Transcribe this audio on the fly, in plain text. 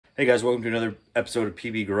Hey guys, welcome to another episode of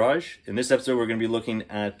PB Garage. In this episode, we're going to be looking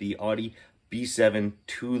at the Audi B7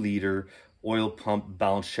 2-liter oil pump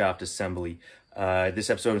balance shaft assembly.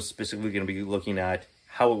 This episode is specifically going to be looking at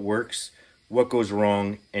how it works, what goes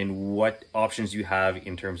wrong, and what options you have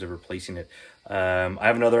in terms of replacing it. I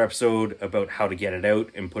have another episode about how to get it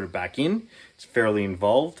out and put it back in. It's fairly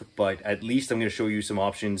involved, but at least I'm going to show you some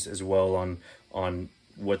options as well on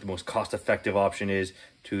what the most cost-effective option is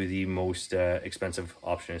to the most expensive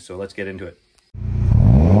option is. So let's get into it.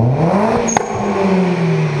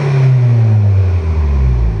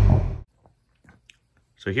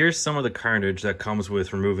 So here's some of the carnage that comes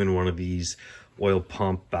with removing one of these oil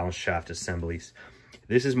pump balance shaft assemblies.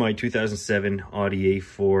 This is my 2007 Audi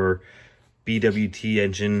A4 BWT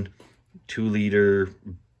engine 2-liter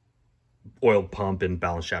oil pump and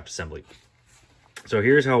balance shaft assembly. So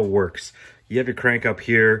here's how it works. You have your crank up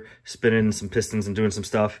here, spinning some pistons and doing some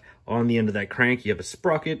stuff. On the end of that crank, you have a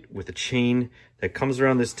sprocket with a chain that comes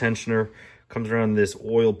around this tensioner, comes around this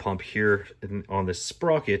oil pump here on this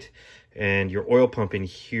sprocket, and your oil pump in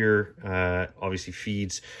here obviously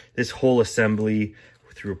feeds this whole assembly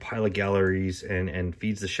through a pile of galleries and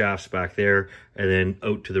feeds the shafts back there, and then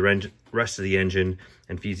out to the rest of the engine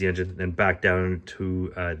and feeds the engine, then back down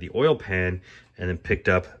to the oil pan, and then picked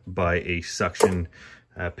up by a suction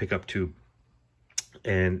pickup tube,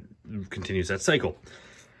 and continues that cycle.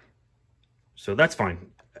 So that's fine.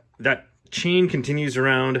 That chain continues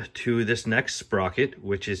around to this next sprocket,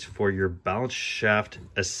 which is for your balance shaft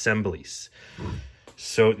assemblies.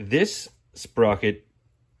 So this sprocket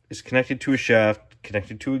is connected to a shaft,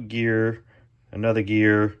 connected to a gear, another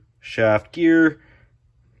gear, shaft, gear,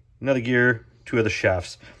 another gear, two other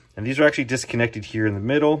shafts. And these are actually disconnected here in the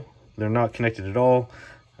middle. They're not connected at all.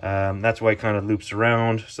 That's why it kind of loops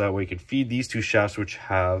around, so that way you can feed these two shafts, which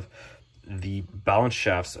have the balance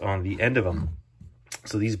shafts on the end of them.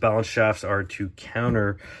 So these balance shafts are to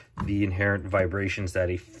counter the inherent vibrations that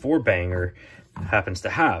a 4-banger happens to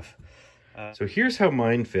have. So here's how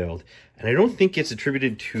mine failed, and I don't think it's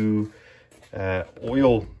attributed to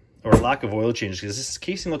oil or lack of oil changes, because this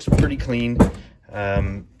casing looks pretty clean,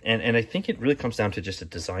 and I think it really comes down to just a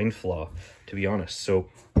design flaw, to be honest. So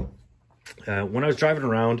when I was driving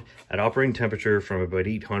around at operating temperature from about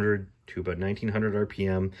 800 to about 1900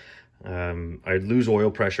 RPM, I'd lose oil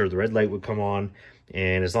pressure, the red light would come on,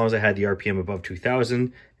 and as long as I had the RPM above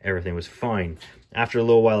 2000, everything was fine. After a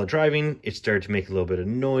little while of driving, it started to make a little bit of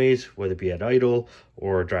noise, whether it be at idle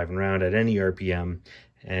or driving around at any RPM.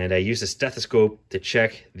 And I used a stethoscope to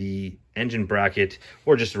check the engine bracket,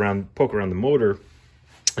 or just poke around the motor.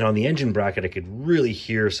 And on the engine bracket, I could really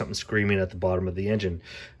hear something screaming at the bottom of the engine,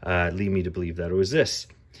 leading me to believe that it was this.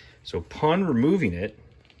 So upon removing it,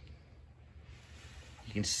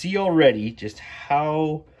 you can see already just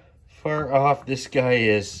how far off this guy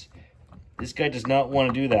is. This guy does not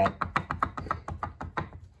want to do that.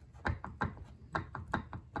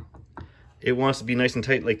 It wants to be nice and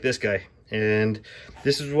tight like this guy. And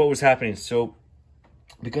this is what was happening. So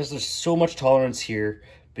because there's so much tolerance here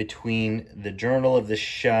between the journal of the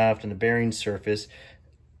shaft and the bearing surface,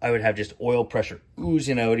 I would have just oil pressure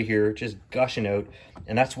oozing out of here, just gushing out,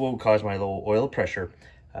 and that's what would cause my low oil pressure.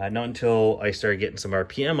 Not until I started getting some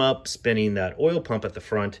RPM up, spinning that oil pump at the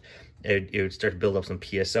front, it would start to build up some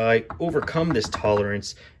PSI, overcome this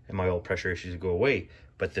tolerance, and my oil pressure issues would go away.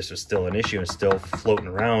 But this was still an issue and still floating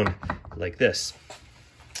around like this.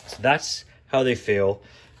 So that's how they fail.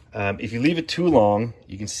 If you leave it too long,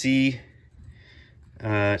 you can see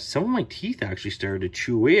some of my teeth actually started to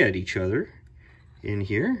chew away at each other in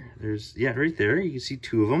here. There's, yeah, right there, you can see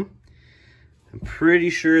two of them. I'm pretty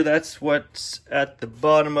sure that's what's at the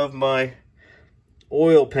bottom of my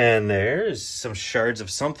oil pan there, is some shards of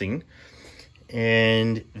something.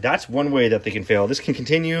 And that's one way that they can fail. This can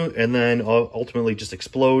continue and then ultimately just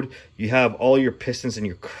explode. You have all your pistons and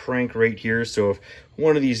your crank right here. So if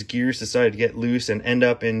one of these gears decided to get loose and end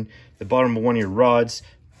up in the bottom of one of your rods,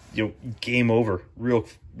 you know, game over real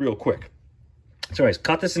quick. So anyways,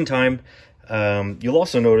 caught this in time. You'll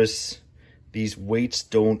also notice these weights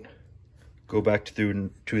don't go back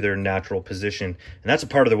to their natural position, and that's a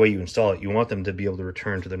part of the way you install it. You want them to be able to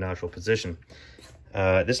return to their natural position.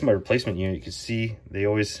 This is my replacement unit. You can see they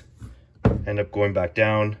always end up going back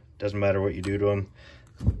down. Doesn't matter what you do to them,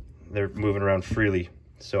 they're moving around freely.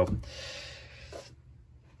 So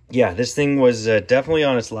yeah, this thing was definitely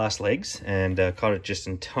on its last legs, and caught it just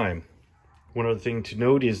in time. One other thing to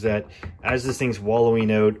note is that as this thing's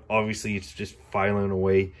wallowing out, obviously it's just filing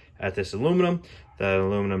away at this aluminum. That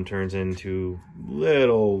aluminum turns into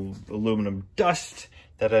little aluminum dust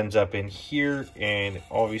that ends up in here, and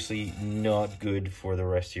obviously not good for the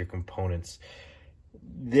rest of your components.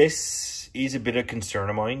 This is a bit of concern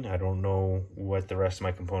of mine. I don't know what the rest of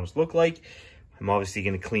my components look like. I'm obviously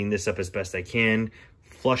going to clean this up as best I can,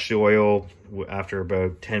 flush the oil after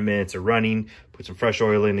about 10 minutes of running, put some fresh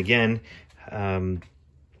oil in again,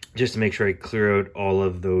 just to make sure I clear out all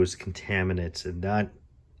of those contaminants, and that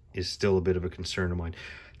is still a bit of a concern of mine.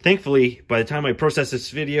 Thankfully, by the time I process this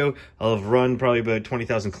video, I'll have run probably about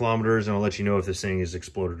 20,000 kilometers, and I'll let you know if this thing is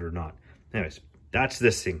exploded or not. Anyways, that's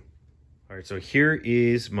this thing. All right, so here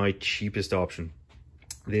is my cheapest option.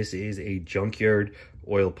 This is a junkyard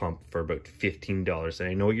oil pump for about $15. And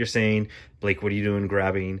I know what you're saying, Blake, what are you doing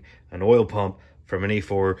grabbing an oil pump from an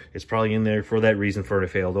A4? It's probably in there for that reason, for a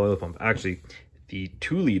failed oil pump. Actually, the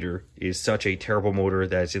 2-liter is such a terrible motor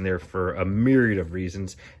that's in there for a myriad of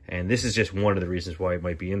reasons, and this is just one of the reasons why it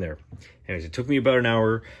might be in there. Anyways, it took me about an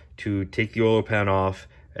hour to take the oil pan off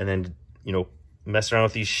and then, you know, mess around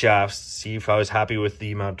with these shafts, see if I was happy with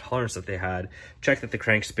the amount of tolerance that they had, check that the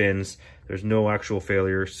crank spins, there's no actual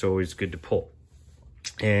failure, so it's good to pull.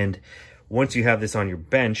 And once you have this on your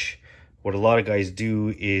bench, what a lot of guys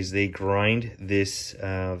do is they grind this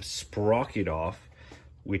sprocket off,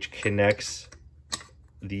 which connects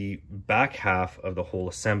the back half of the whole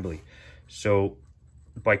assembly. So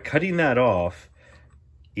by cutting that off,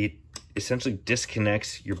 it essentially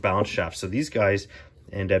disconnects your balance shaft. So these guys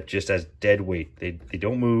end up just as dead weight. They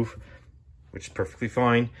don't move, which is perfectly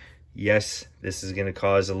fine. Yes, this is going to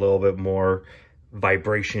cause a little bit more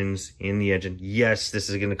vibrations in the engine. Yes, this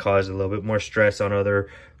is going to cause a little bit more stress on other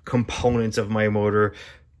components of my motor,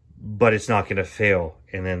 but it's not going to fail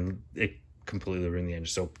and then it completely ruin the engine.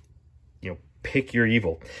 So, you know, pick your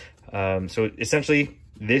evil. So essentially,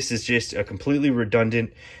 this is just a completely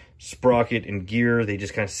redundant sprocket and gear. They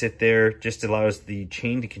just kind of sit there, just allows the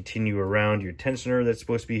chain to continue around your tensioner that's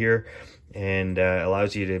supposed to be here, and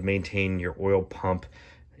allows you to maintain your oil pump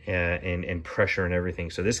and pressure and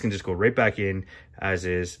everything. So this can just go right back in as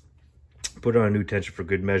is. Put on a new tension for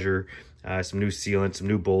good measure, some new sealant, some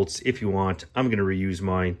new bolts if you want. I'm going to reuse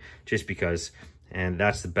mine just because, and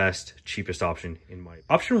that's the best, cheapest option in my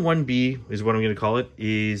option. 1B is what I'm going to call it,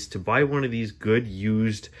 is to buy one of these good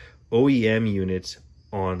used OEM units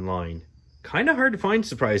online. Kind of hard to find,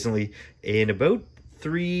 surprisingly, and about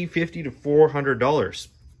 $350 to $400.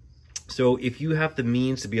 So if you have the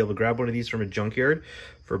means to be able to grab one of these from a junkyard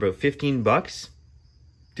for about 15 bucks,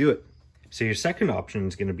 do it. So your second option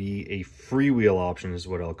is going to be a freewheel option, is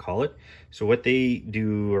what I'll call it. So what they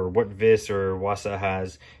do, or what Vis or Wasa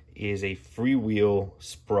has, is a freewheel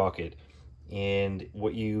sprocket. And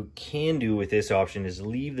what you can do with this option is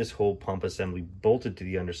leave this whole pump assembly bolted to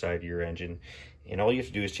the underside of your engine, and all you have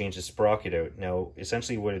to do is change the sprocket out. Now,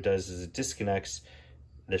 essentially what it does is it disconnects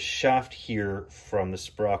the shaft here from the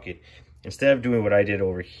sprocket. Instead of doing what I did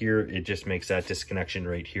over here, it just makes that disconnection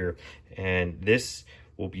right here. And this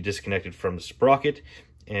will be disconnected from the sprocket,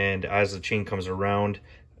 and as the chain comes around,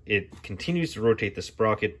 it continues to rotate the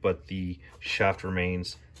sprocket, but the shaft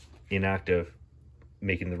remains inactive,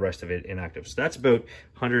 making the rest of it inactive. So that's about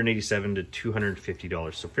 $187 to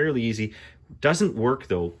 $250. So fairly easy. Doesn't work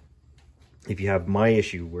though if you have my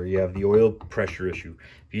issue where you have the oil pressure issue.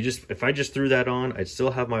 If I just threw that on, I'd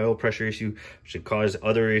still have my oil pressure issue, which would cause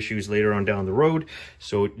other issues later on down the road.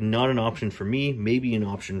 So not an option for me, maybe an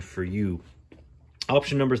option for you.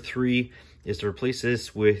 Option number 3 is to replace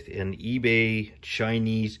this with an eBay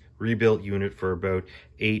Chinese rebuilt unit for about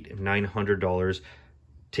 $800 to $900.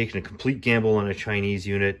 Taking a complete gamble on a Chinese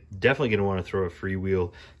unit. Definitely going to want to throw a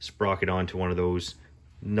freewheel sprocket onto one of those.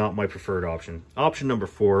 Not my preferred option. Option number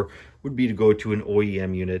 4 would be to go to an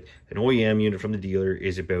OEM unit. An OEM unit from the dealer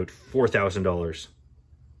is about $4,000.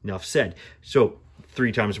 Enough said. So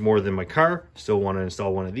 3 times more than my car. Still want to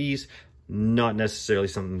install one of these. Not necessarily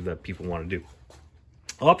something that people want to do.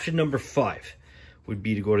 Option number 5 would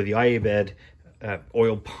be to go to the iAbed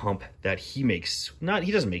oil pump that he makes.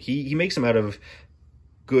 He doesn't make. He makes them out of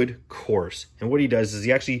good cores. And what he does is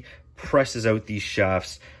he actually presses out these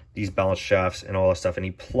shafts, these balance shafts and all that stuff, and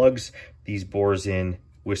he plugs these bores in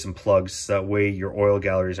with some plugs so that way your oil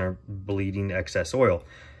galleries aren't bleeding excess oil.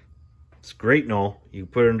 It's great and all. You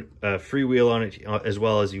put a freewheel on it as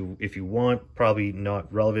well as if you want. Probably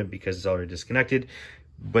not relevant because it's already disconnected.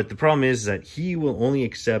 But the problem is that he will only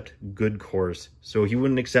accept good cores. So he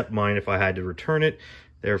wouldn't accept mine if I had to return it.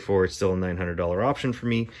 Therefore, it's still a $900 option for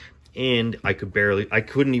me. And I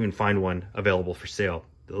couldn't even find one available for sale.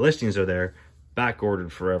 The listings are there, back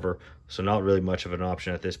ordered forever, so not really much of an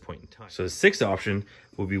option at this point in time. So the 6th option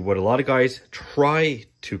would be what a lot of guys try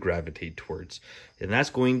to gravitate towards, and that's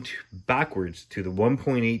going backwards to the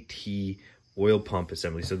 1.8T oil pump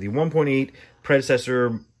assembly. So the 1.8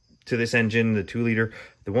 predecessor to this engine, the 2-liter,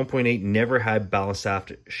 the 1.8 never had ballast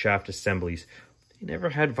shaft assemblies. They never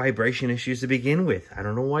had vibration issues to begin with. I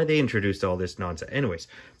don't know why they introduced all this nonsense. Anyways,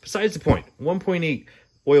 besides the point, 1.8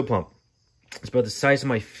 oil pump. It's about the size of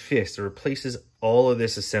my fist. It replaces all of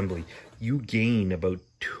this assembly. You gain about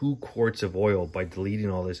 2 quarts of oil by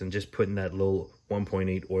deleting all this and just putting that little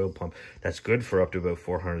 1.8 oil pump. That's good for up to about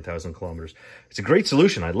 400,000 kilometers. It's a great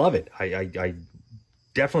solution. I love it. I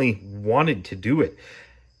definitely wanted to do it.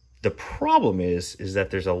 The problem is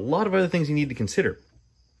that there's a lot of other things you need to consider.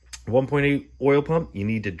 1.8 oil pump, you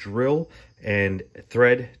need to drill and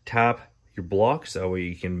thread tap your blocks. That way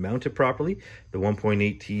you can mount it properly. The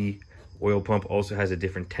 1.8T oil pump also has a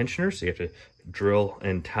different tensioner, so you have to drill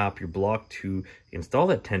and tap your block to install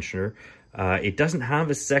that tensioner. It doesn't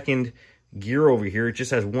have a second gear over here. It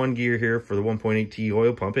just has one gear here for the 1.8T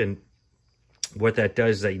oil pump, and what that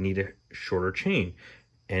does is that you need a shorter chain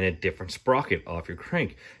and a different sprocket off your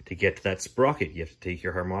crank. To get to that sprocket, you have to take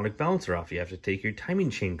your harmonic balancer off. You have to take your timing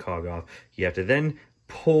chain cog off. You have to then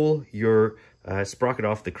pull your sprocket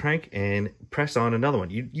off the crank and press on another one.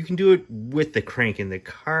 You can do it with the crank in the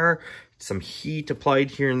car, some heat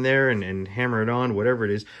applied here and there, and hammer it on, whatever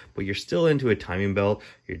it is, but you're still into a timing belt.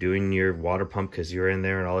 You're doing your water pump because you're in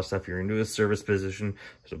there and all that stuff. You're into a service position.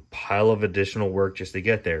 There's a pile of additional work just to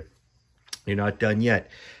get there. You're not done yet.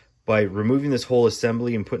 By removing this whole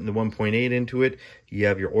assembly and putting the 1.8 into it, you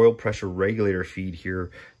have your oil pressure regulator feed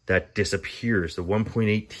here that disappears. The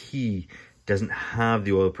 1.8T doesn't have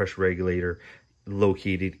the oil pressure regulator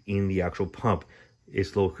located in the actual pump.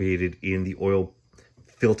 It's located in the oil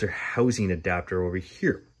filter housing adapter over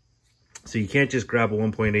here. So you can't just grab a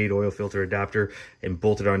 1.8 oil filter adapter and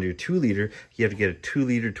bolt it onto your 2-liter. You have to get a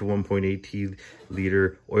 2-liter to 1.8T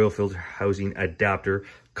liter oil filter housing adapter,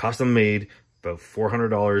 custom made, about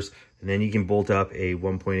 $400, and then you can bolt up a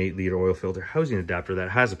 1.8 liter oil filter housing adapter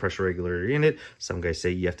that has a pressure regulator in it. Some guys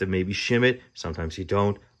say you have to maybe shim it. Sometimes you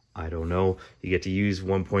don't. I don't know. You get to use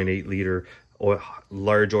 1.8 liter oil,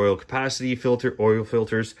 large oil capacity oil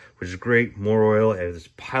filters, which is great. More oil, and there's a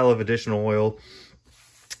pile of additional oil.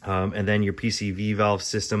 And then your PCV valve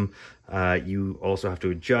system, you also have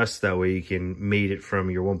to adjust. That way you can mate it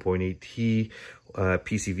from your 1.8T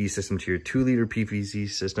PCV system to your 2-liter PVC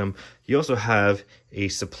system. You also have a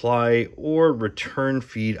supply or return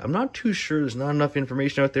feed. I'm not too sure. There's not enough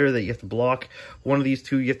information out there that you have to block. One of these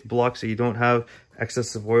two you have to block so you don't have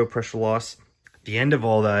excessive oil pressure loss. At the end of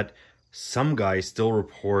all that, some guys still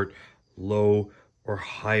report low or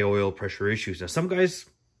high oil pressure issues. Now, some guys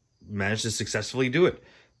manage to successfully do it,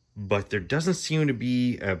 but there doesn't seem to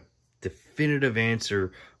be a definitive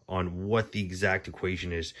answer on what the exact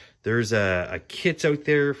equation is. There's a kits out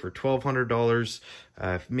there for $1,200,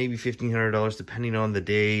 maybe $1,500, depending on the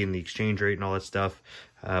day and the exchange rate and all that stuff.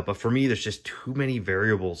 But for me, there's just too many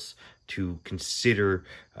variables to consider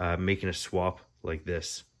making a swap like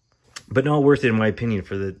this. But not worth it, in my opinion,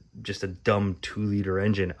 for just a dumb 2-liter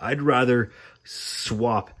engine. I'd rather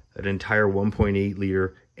swap an entire 1.8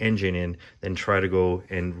 liter engine in than try to go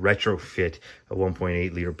and retrofit a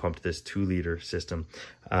 1.8 liter pump to this 2-liter system.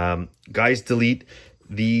 Guys delete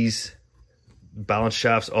these balance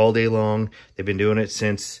shafts all day long. They've been doing it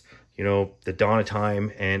since, you know, the dawn of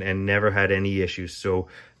time, and never had any issues. So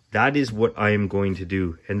that is what I am going to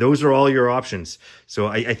do, and those are all your options. So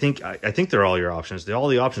I think they're all your options. They're all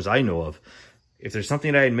the options I know of. If there's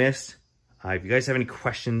something that I missed, if you guys have any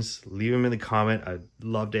questions, leave them in the comment. I'd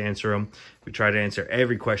love to answer them. We try to answer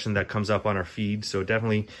every question that comes up on our feed, so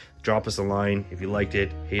definitely drop us a line if you liked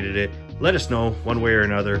it, hated it. Let us know one way or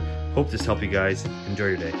another. Hope this helped you guys. Enjoy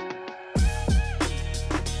your day.